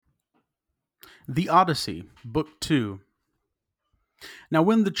The Odyssey, Book 2. Now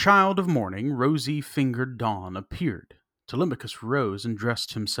when the child of morning, rosy-fingered dawn, appeared, Telemachus rose and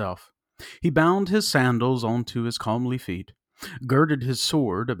dressed himself. He bound his sandals onto his comely feet, girded his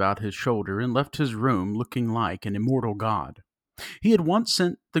sword about his shoulder, and left his room looking like an immortal god. He had once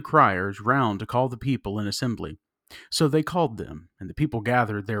sent the criers round to call the people in assembly. So they called them, and the people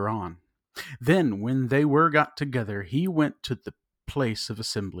gathered thereon. Then, when they were got together, he went to the place of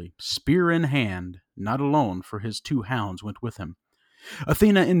assembly, spear in hand, not alone, for his 2 hounds went with him.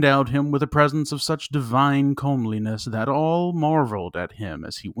 Athena endowed him with a presence of such divine comeliness that all marveled at him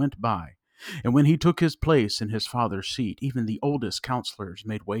as he went by. And when he took his place in his father's seat, even the oldest counselors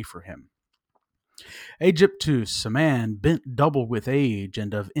made way for him. Aegyptus, a man bent double with age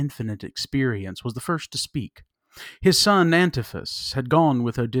and of infinite experience, was the first to speak. His son Antiphus had gone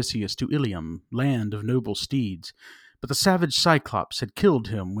with Odysseus to Ilium, land of noble steeds, but the savage Cyclops had killed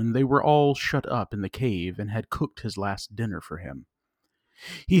him when they were all shut up in the cave and had cooked his last dinner for him.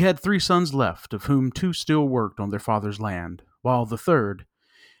 He had 3 sons left, of whom 2 still worked on their father's land, while the third,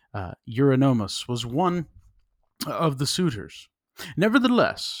 Eurynomus, was one of the suitors.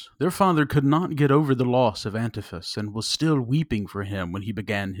 Nevertheless, their father could not get over the loss of Antiphus, and was still weeping for him when he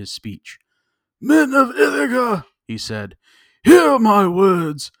began his speech. "Men of Ithaca," he said, "hear my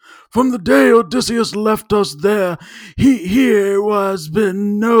words. From the day Odysseus left us there, here has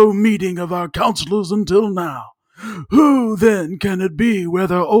been no meeting of our counselors until now. Who, then, can it be,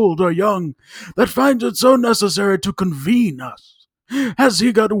 whether old or young, that finds it so necessary to convene us? Has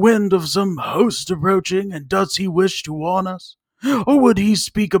he got wind of some host approaching, and does he wish to warn us? Or would he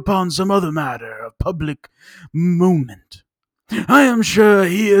speak upon some other matter of public moment? I am sure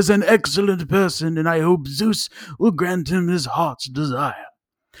he is an excellent person, and I hope Zeus will grant him his heart's desire."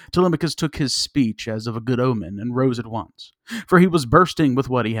 Telemachus took his speech as of a good omen, and rose at once, for he was bursting with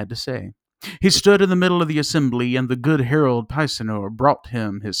what he had to say. He stood in the middle of the assembly, and the good herald Pisenor brought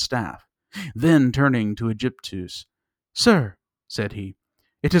him his staff. Then, turning to Aegyptus, "Sir," said he,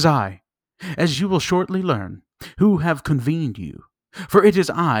 "it is I, as you will shortly learn, who have convened you, for it is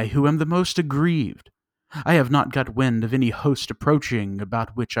I who am the most aggrieved. I have not got wind of any host approaching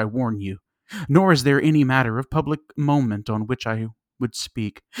about which I warn you, nor is there any matter of public moment on which I would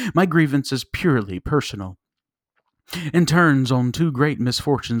speak. My grievance is purely personal, and turns on 2 great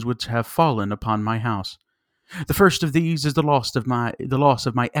misfortunes which have fallen upon my house. The first of these is the loss of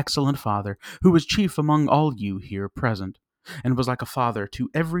my excellent father, who was chief among all you here present, and was like a father to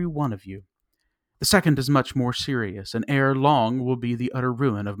every one of you. The second is much more serious, and ere long will be the utter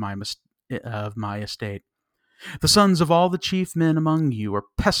ruin of my estate. The sons of all the chief men among you are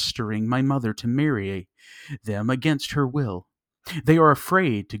pestering my mother to marry them against her will. They are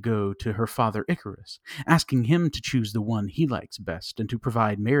afraid to go to her father Icarus, asking him to choose the one he likes best and to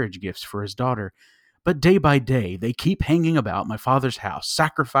provide marriage gifts for his daughter. But day by day they keep hanging about my father's house,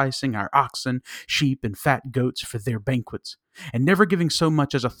 sacrificing our oxen, sheep, and fat goats for their banquets, and never giving so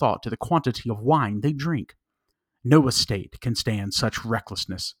much as a thought to the quantity of wine they drink. No estate can stand such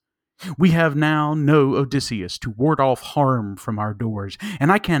recklessness. We have now no Odysseus to ward off harm from our doors,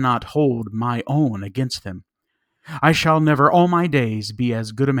 and I cannot hold my own against them. I shall never all my days be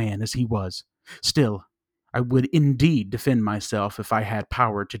as good a man as he was. Still, I would indeed defend myself if I had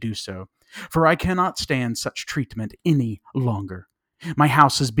power to do so, for I cannot stand such treatment any longer. My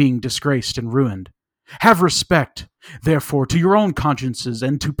house is being disgraced and ruined. Have respect, therefore, to your own consciences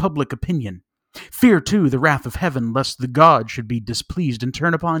and to public opinion. Fear, too, the wrath of heaven, lest the gods should be displeased and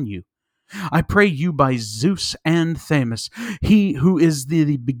turn upon you. I pray you by Zeus and Themis, he who is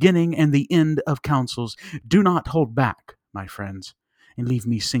the beginning and the end of counsels, do not hold back, my friends, and leave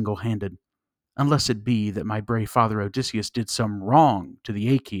me single-handed, unless it be that my brave father Odysseus did some wrong to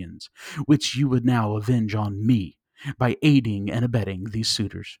the Achaeans, which you would now avenge on me by aiding and abetting these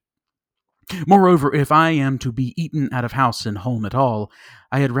suitors. Moreover, if I am to be eaten out of house and home at all,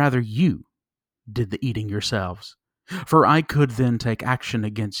 I had rather you did the eating yourselves. For I could then take action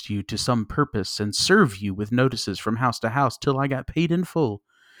against you to some purpose and serve you with notices from house to house till I got paid in full,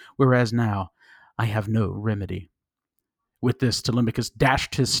 whereas now I have no remedy." With this, Telemachus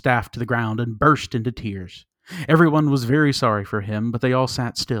dashed his staff to the ground and burst into tears. Everyone was very sorry for him, but they all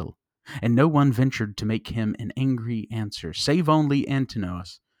sat still, and no one ventured to make him an angry answer, save only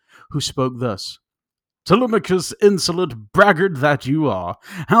Antinous, who spoke thus: "Telemachus, insolent braggart that you are,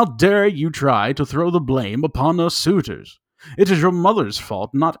 how dare you try to throw the blame upon us suitors? It is your mother's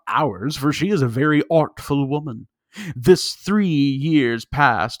fault, not ours, for she is a very artful woman. This 3 years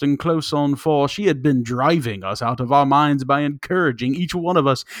past, and close on 4, she had been driving us out of our minds by encouraging each one of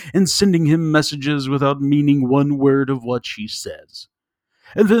us and sending him messages without meaning one word of what she says.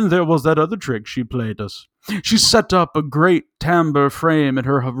 And then there was that other trick she played us. She set up a great tambour frame in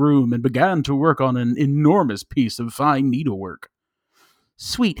her room and began to work on an enormous piece of fine needlework.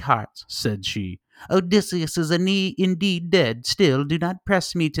 "Sweetheart," said she, "Odysseus is indeed dead. Still, do not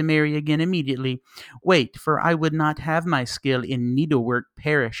press me to marry again immediately. Wait, for I would not have my skill in needlework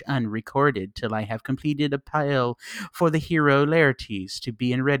perish unrecorded till I have completed a pile for the hero Laertes to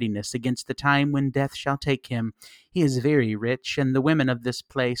be in readiness against the time when death shall take him. He is very rich, and the women of this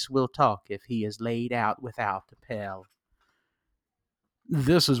place will talk if he is laid out without a pale."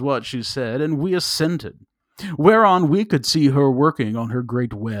 This is what she said, and we assented. Whereon we could see her working on her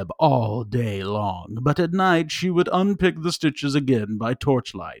great web all day long, but at night she would unpick the stitches again by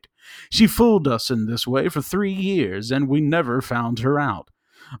torchlight. She fooled us in this way for 3 years, and we never found her out.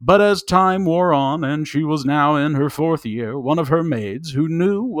 But as time wore on, and she was now in her 4th year, one of her maids, who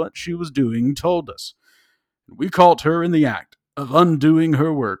knew what she was doing, told us. We caught her in the act of undoing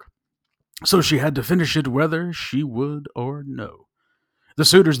her work, so she had to finish it whether she would or no. The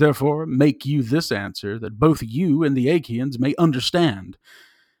suitors, therefore, make you this answer, that both you and the Achaeans may understand.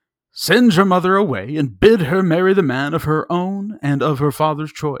 Send your mother away, and bid her marry the man of her own and of her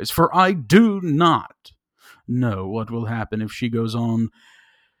father's choice, for I do not know what will happen if she goes on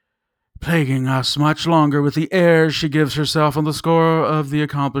plaguing us much longer with the airs she gives herself on the score of the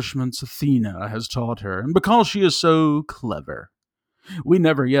accomplishments Athena has taught her, and because she is so clever. We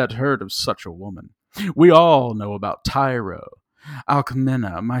never yet heard of such a woman. We all know about Tyro,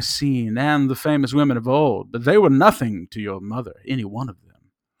 Alcmena, Mycene, and the famous women of old, but they were nothing to your mother, any one of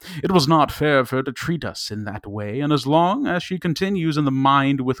them. It was not fair for her to treat us in that way, and as long as she continues in the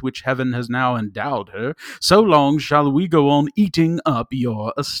mind with which heaven has now endowed her, so long shall we go on eating up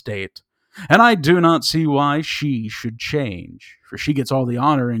your estate. And I do not see why she should change, for she gets all the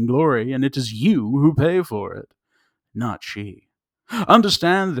honor and glory, and it is you who pay for it, not she.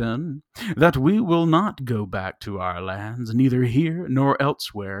 Understand, then, that we will not go back to our lands, neither here nor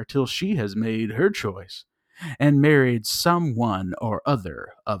elsewhere, till she has made her choice and married some one or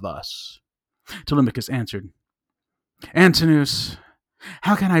other of us. Telemachus answered, "Antinous,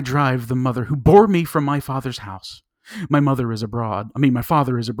 how can I drive the mother who bore me from my father's house? My father is abroad,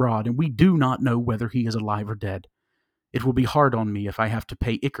 and we do not know whether he is alive or dead. It will be hard on me if I have to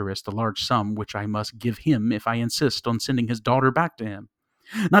pay Icarus the large sum which I must give him if I insist on sending his daughter back to him.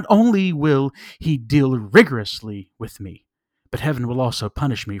 Not only will he deal rigorously with me, but heaven will also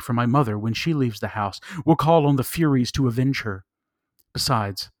punish me, for my mother, when she leaves the house, will call on the Furies to avenge her.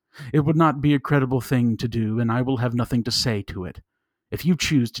 Besides, it would not be a credible thing to do, and I will have nothing to say to it. If you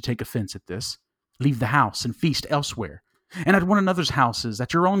choose to take offense at this, leave the house and feast elsewhere, and at one another's houses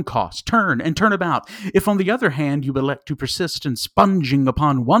at your own cost. Turn and turn about. If, on the other hand, you elect to persist in sponging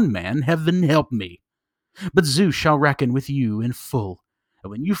upon one man, heaven help me. But Zeus shall reckon with you in full, and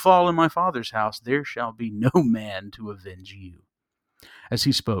when you fall in my father's house, there shall be no man to avenge you." As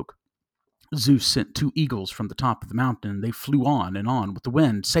he spoke, Zeus sent 2 eagles from the top of the mountain, and they flew on and on with the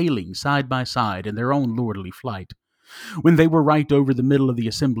wind, sailing side by side in their own lordly flight. When they were right over the middle of the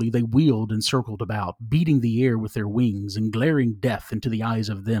assembly, they wheeled and circled about, beating the air with their wings and glaring death into the eyes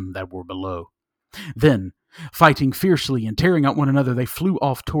of them that were below. Then, fighting fiercely and tearing at one another, they flew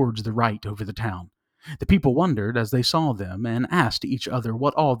off towards the right over the town. The people wondered as they saw them, and asked each other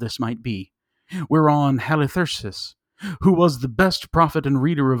what all this might be. Whereon Halitherses, who was the best prophet and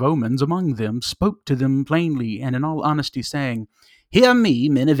reader of omens among them, spoke to them plainly and in all honesty, saying, "Hear me,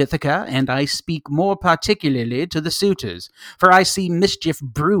 men of Ithaca, and I speak more particularly to the suitors, for I see mischief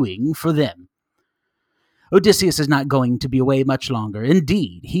brewing for them. Odysseus is not going to be away much longer.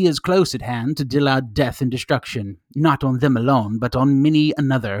 Indeed, he is close at hand to deal out death and destruction, not on them alone, but on many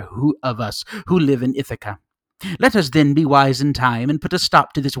another of us who live in Ithaca. Let us then be wise in time, and put a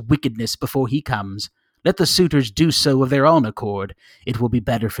stop to this wickedness before he comes. Let the suitors do so of their own accord. It will be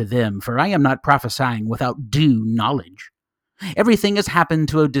better for them, for I am not prophesying without due knowledge. Everything has happened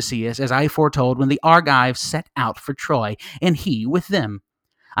to Odysseus as I foretold when the Argives set out for Troy, and he with them.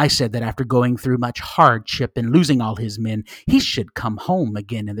 I said that after going through much hardship and losing all his men, he should come home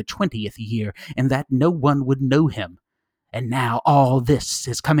again in the 20th year, and that no one would know him. And now all this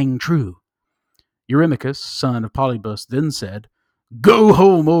is coming true." Eurymachus, son of Polybus, then said, "Go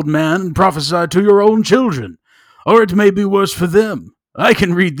home, old man, and prophesy to your own children, or it may be worse for them. I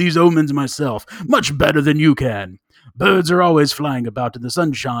can read these omens myself, much better than you can. Birds are always flying about in the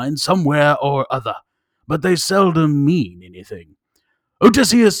sunshine somewhere or other, but they seldom mean anything.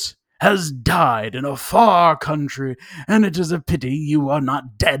 Odysseus has died in a far country, and it is a pity you are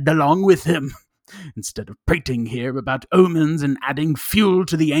not dead along with him. Instead of prating here about omens and adding fuel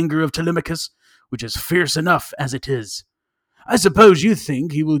to the anger of Telemachus, which is fierce enough as it is. I suppose you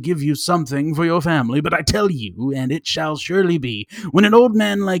think he will give you something for your family, but I tell you, and it shall surely be, when an old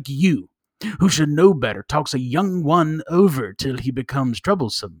man like you, who should know better, talks a young one over till he becomes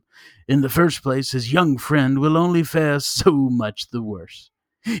troublesome, in the first place his young friend will only fare so much the worse.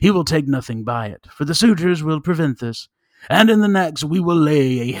 He will take nothing by it, for the suitors will prevent this, and in the next we will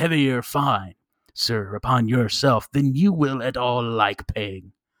lay a heavier fine, sir, upon yourself than you will at all like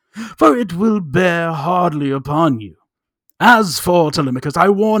paying, for it will bear hardly upon you. As for Telemachus, I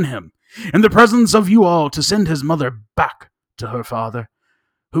warn him, in the presence of you all, to send his mother back to her father,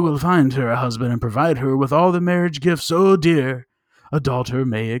 who will find her a husband and provide her with all the marriage gifts so dear a daughter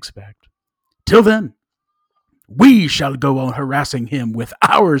may expect. Till then, we shall go on harassing him with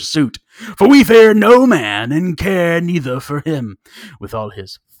our suit, for we fear no man and care neither for him, with all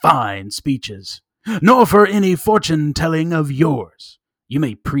his fine speeches, nor for any fortune-telling of yours. You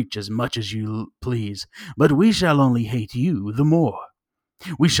may preach as much as you please, but we shall only hate you the more.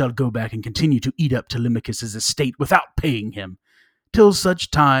 We shall go back and continue to eat up Telemachus's estate without paying him, till such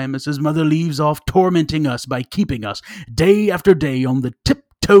time as his mother leaves off tormenting us by keeping us day after day on the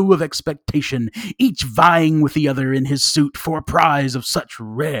tiptoe of expectation, each vying with the other in his suit for a prize of such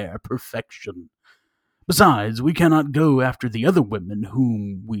rare perfection. Besides, we cannot go after the other women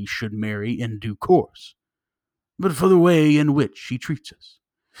whom we should marry in due course, but for the way in which he treats us.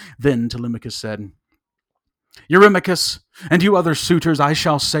 Then Telemachus said, Eurymachus, and you other suitors, I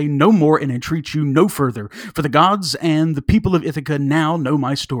shall say no more and entreat you no further, for the gods and the people of Ithaca now know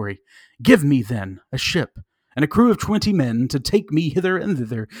my story. Give me, then, a ship and a crew of 20 men to take me hither and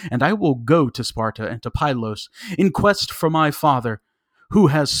thither, and I will go to Sparta and to Pylos in quest for my father, who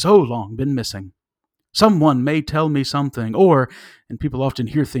has so long been missing. Someone may tell me something, or, and people often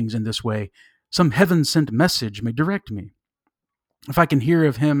hear things in this way, some heaven-sent message may direct me. If I can hear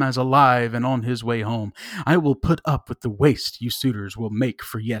of him as alive and on his way home, I will put up with the waste you suitors will make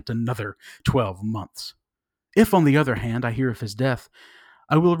for yet another 12 months. If, on the other hand, I hear of his death,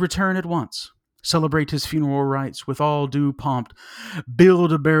 I will return at once, celebrate his funeral rites with all due pomp,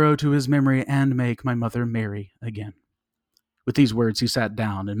 build a barrow to his memory, and make my mother marry again. With these words he sat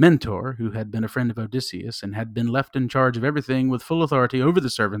down, and Mentor, who had been a friend of Odysseus and had been left in charge of everything with full authority over the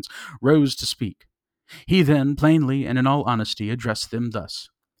servants, rose to speak. He then, plainly and in all honesty, addressed them thus.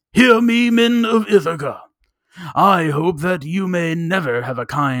 Hear me, men of Ithaca. I hope that you may never have a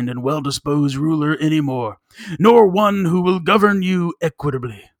kind and well-disposed ruler any more, nor one who will govern you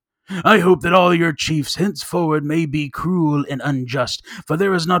equitably. I hope that all your chiefs henceforward may be cruel and unjust, for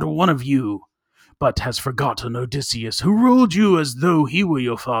there is not one of you but has forgotten Odysseus, who ruled you as though he were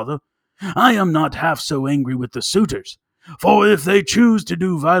your father. I am not half so angry with the suitors, for if they choose to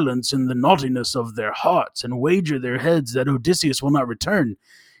do violence in the naughtiness of their hearts and wager their heads that Odysseus will not return,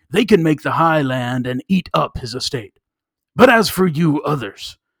 they can make the high land and eat up his estate. But as for you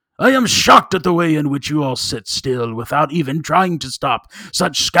others, I am shocked at the way in which you all sit still without even trying to stop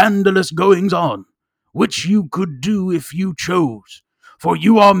such scandalous goings-on, which you could do if you chose, for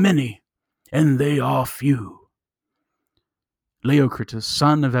you are many, and they are few. Leocritus,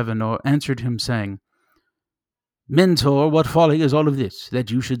 son of Evenor, answered him, saying, Mentor, what folly is all of this,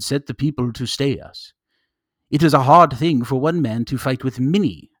 that you should set the people to stay us? It is a hard thing for one man to fight with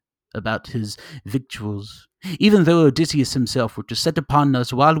many about his victuals. Even though Odysseus himself were to set upon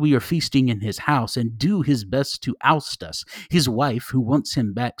us while we are feasting in his house and do his best to oust us, his wife, who wants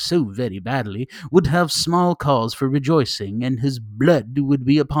him back so very badly, would have small cause for rejoicing, and his blood would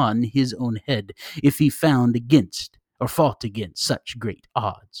be upon his own head if he fought against such great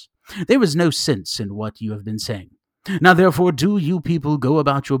odds. There is no sense in what you have been saying. Now therefore do you people go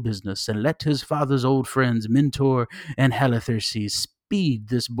about your business, and let his father's old friends Mentor and Halitherses speed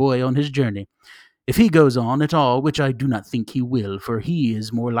this boy on his journey. If he goes on at all, which I do not think he will, for he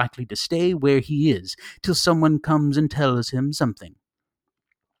is more likely to stay where he is till someone comes and tells him something.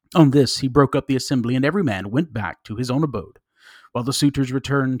 On this he broke up the assembly, and every man went back to his own abode, while the suitors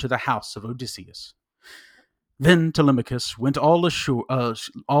returned to the house of Odysseus. Then Telemachus went all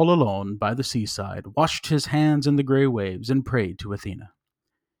alone by the seaside, washed his hands in the grey waves, and prayed to Athena.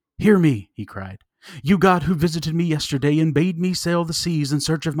 Hear me, he cried, you god who visited me yesterday and bade me sail the seas in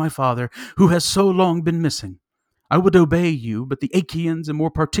search of my father, who has so long been missing. I would obey you, but the Achaeans, and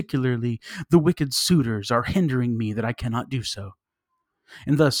more particularly the wicked suitors, are hindering me that I cannot do so.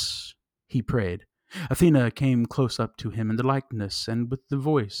 And thus he prayed. Athena came close up to him in the likeness and with the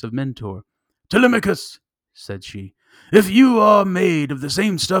voice of Mentor. Telemachus, said she, if you are made of the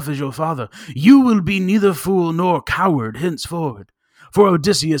same stuff as your father, you will be neither fool nor coward henceforward. For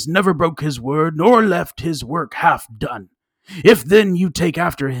Odysseus never broke his word, nor left his work half done. If then you take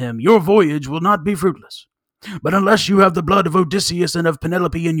after him, your voyage will not be fruitless. But unless you have the blood of Odysseus and of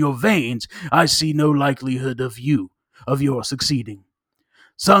Penelope in your veins, I see no likelihood of your succeeding.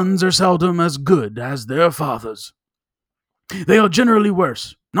 Sons are seldom as good as their fathers. They are generally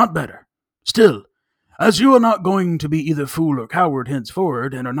worse, not better. Still, as you are not going to be either fool or coward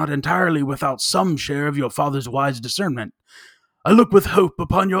henceforward, and are not entirely without some share of your father's wise discernment, I look with hope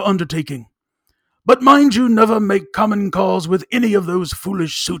upon your undertaking. But mind you never make common cause with any of those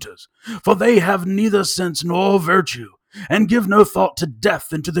foolish suitors, for they have neither sense nor virtue, and give no thought to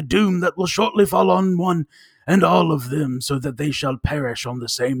death and to the doom that will shortly fall on one and all of them, so that they shall perish on the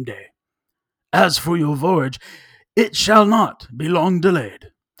same day. As for your voyage, it shall not be long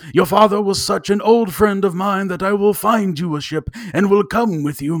delayed. Your father was such an old friend of mine that I will find you a ship, and will come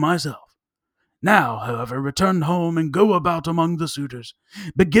with you myself. Now, however, return home and go about among the suitors.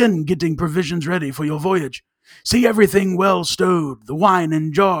 Begin getting provisions ready for your voyage. See everything well stowed, the wine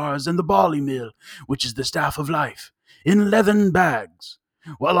in jars, and the barley meal, which is the staff of life, in leathern bags,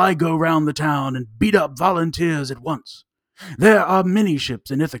 while I go round the town and beat up volunteers at once. There are many ships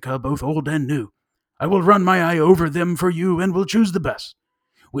in Ithaca, both old and new. I will run my eye over them for you, and will choose the best.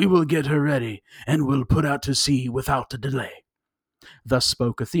 We will get her ready, and will put out to sea without a delay." Thus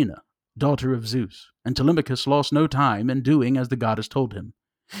spoke Athena, daughter of Zeus, and Telemachus lost no time in doing as the goddess told him.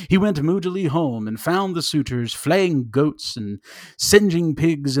 He went moodily home and found the suitors flaying goats and singeing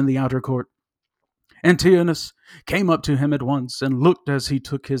pigs in the outer court. Antinous came up to him at once, and looked as he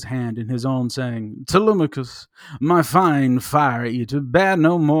took his hand in his own, saying, "Telemachus, my fine fire-eater, bear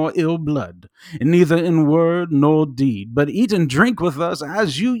no more ill blood, neither in word nor deed, but eat and drink with us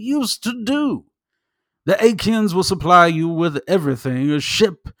as you used to do. The Achaeans will supply you with everything, a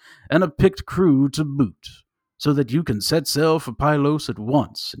ship and a picked crew to boot, so that you can set sail for Pylos at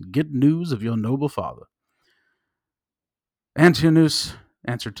once and get news of your noble father." "Antinous,"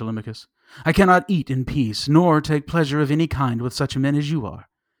 answered Telemachus, "I cannot eat in peace, nor take pleasure of any kind with such men as you are.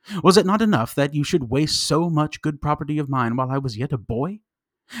 Was it not enough that you should waste so much good property of mine while I was yet a boy?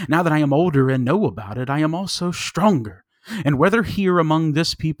 Now that I am older and know about it, I am also stronger, and whether here among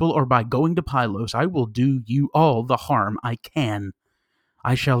this people or by going to Pylos, I will do you all the harm I can.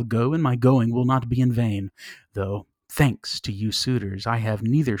 I shall go, and my going will not be in vain, though, thanks to you suitors, I have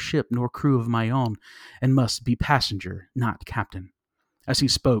neither ship nor crew of my own, and must be passenger, not captain." As he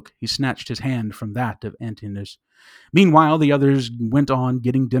spoke, he snatched his hand from that of Antinous. Meanwhile, the others went on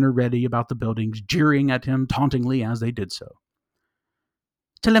getting dinner ready about the buildings, jeering at him tauntingly as they did so.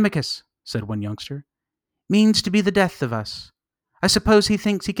 "Telemachus," said one youngster, "means to be the death of us. I suppose he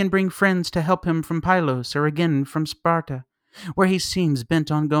thinks he can bring friends to help him from Pylos, or again from Sparta, where he seems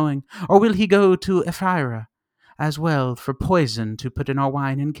bent on going, or will he go to Ephyra, as well for poison to put in our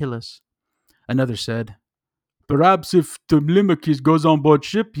wine and kill us?" Another said, "Perhaps if Telemachus goes on board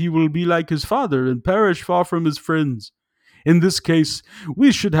ship, he will be like his father and perish far from his friends. In this case,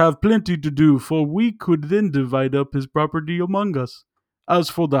 we should have plenty to do, for we could then divide up his property among us. As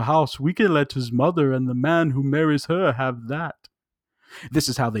for the house, we can let his mother and the man who marries her have that." This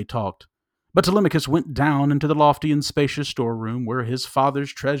is how they talked. But Telemachus went down into the lofty and spacious storeroom, where his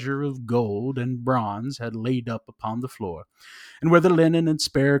father's treasure of gold and bronze had laid up upon the floor, and where the linen and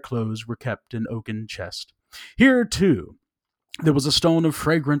spare clothes were kept in oaken chest. Here, too, there was a stone of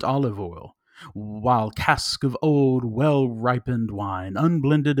fragrant olive oil, while casks of old, well-ripened wine,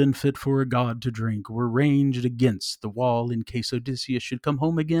 unblended and fit for a god to drink, were ranged against the wall in case Odysseus should come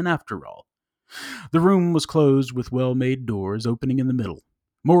home again after all. The room was closed with well-made doors opening in the middle.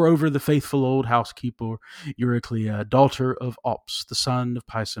 Moreover, the faithful old housekeeper, Euryclea, daughter of Ops, the son of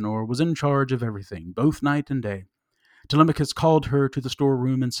Pisenor, was in charge of everything, both night and day. Telemachus called her to the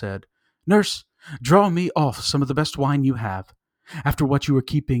storeroom and said, "Nurse, draw me off some of the best wine you have, after what you are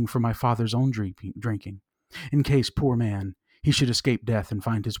keeping for my father's own drinking, in case, poor man, he should escape death and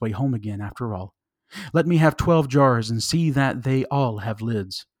find his way home again after all. Let me have 12 jars, and see that they all have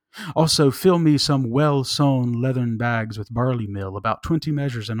lids. Also, fill me some well-sewn leathern bags with barley meal, about 20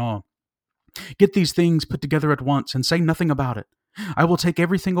 measures in all. Get these things put together at once, and say nothing about it. I will take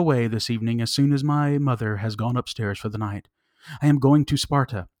everything away this evening as soon as my mother has gone upstairs for the night. I am going to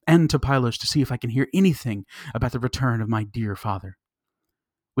Sparta and to Pylos to see if I can hear anything about the return of my dear father."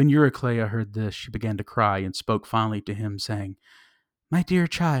 When Euryclea heard this, she began to cry and spoke finally to him, saying, "My dear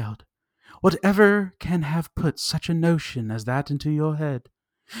child, whatever can have put such a notion as that into your head?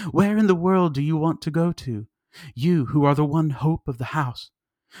 Where in the world do you want to go to, you who are the one hope of the house?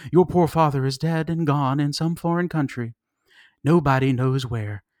 Your poor father is dead and gone in some foreign country. Nobody knows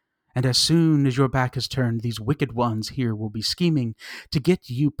where. And as soon as your back is turned, these wicked ones here will be scheming to get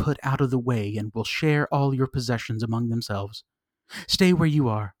you put out of the way, and will share all your possessions among themselves. Stay where you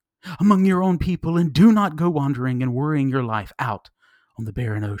are. among your own people, and do not go wandering and worrying your life out on the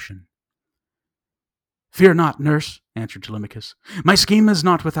barren ocean." "Fear not, nurse," answered Telemachus. "My scheme is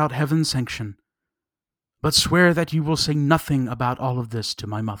not without heaven's sanction. But swear that you will say nothing about all of this to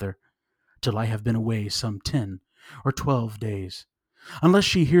my mother, till I have been away some 10 or 12 days, unless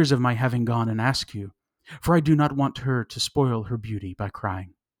she hears of my having gone and asked you, for I do not want her to spoil her beauty by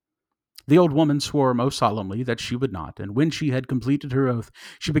crying." The old woman swore most solemnly that she would not, and when she had completed her oath,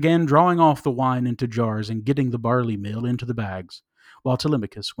 she began drawing off the wine into jars and getting the barley meal into the bags, while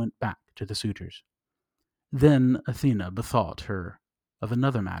Telemachus went back to the suitors. Then Athena bethought her of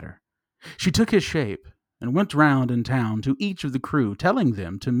another matter. She took his shape and went round in town to each of the crew, telling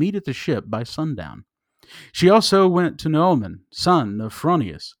them to meet at the ship by sundown. She also went to Noemon, son of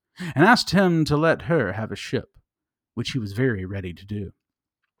Phronius, and asked him to let her have a ship, which he was very ready to do.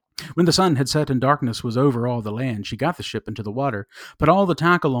 When the sun had set and darkness was over all the land, she got the ship into the water, put all the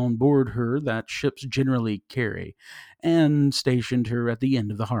tackle on board her that ships generally carry, and stationed her at the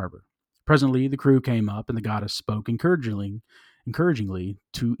end of the harbor. Presently the crew came up, and the goddess spoke encouragingly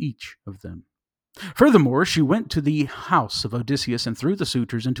to each of them. Furthermore, she went to the house of Odysseus and threw the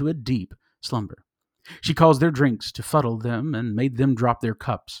suitors into a deep slumber. She caused their drinks to fuddle them and made them drop their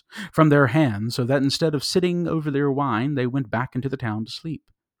cups from their hands, so that instead of sitting over their wine, they went back into the town to sleep,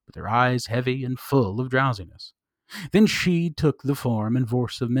 with their eyes heavy and full of drowsiness. Then she took the form and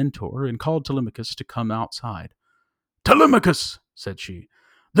voice of Mentor and called Telemachus to come outside. "Telemachus," said she,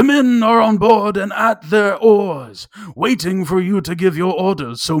 "the men are on board and at their oars, waiting for you to give your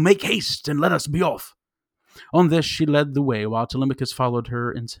orders, so make haste and let us be off." On this she led the way, while Telemachus followed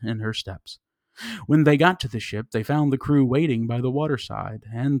her in her steps. When they got to the ship, they found the crew waiting by the waterside,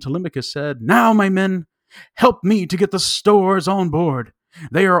 and Telemachus said, "Now, my men, help me to get the stores on board.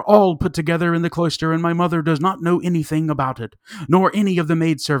 They are all put together in the cloister, and my mother does not know anything about it, nor any of the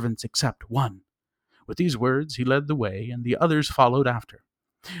maidservants except one." With these words he led the way, and the others followed after.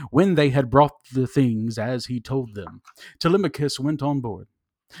 When they had brought the things as he told them, Telemachus went on board,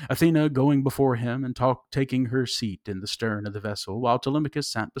 Athena going before him and taking her seat in the stern of the vessel, while Telemachus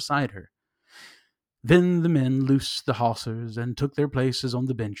sat beside her. Then the men loosed the hawsers and took their places on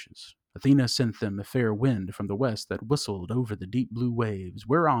the benches. Athena sent them a fair wind from the west that whistled over the deep blue waves,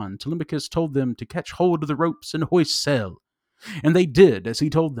 whereon Telemachus told them to catch hold of the ropes and hoist sail. And they did as he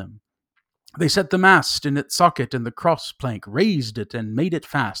told them. They set the mast in its socket and the cross plank, raised it, and made it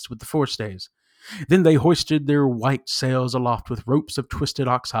fast with the forestays. Then they hoisted their white sails aloft with ropes of twisted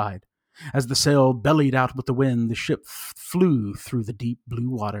oxhide. As the sail bellied out with the wind, the ship flew through the deep blue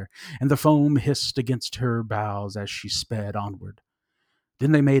water, and the foam hissed against her bows as she sped onward.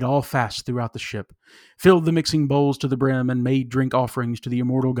 Then they made all fast throughout the ship, filled the mixing bowls to the brim, and made drink offerings to the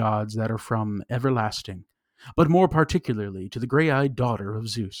immortal gods that are from everlasting, but more particularly to the gray-eyed daughter of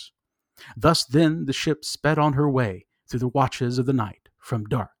Zeus. Thus then the ship sped on her way through the watches of the night, from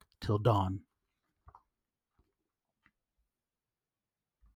dark till dawn.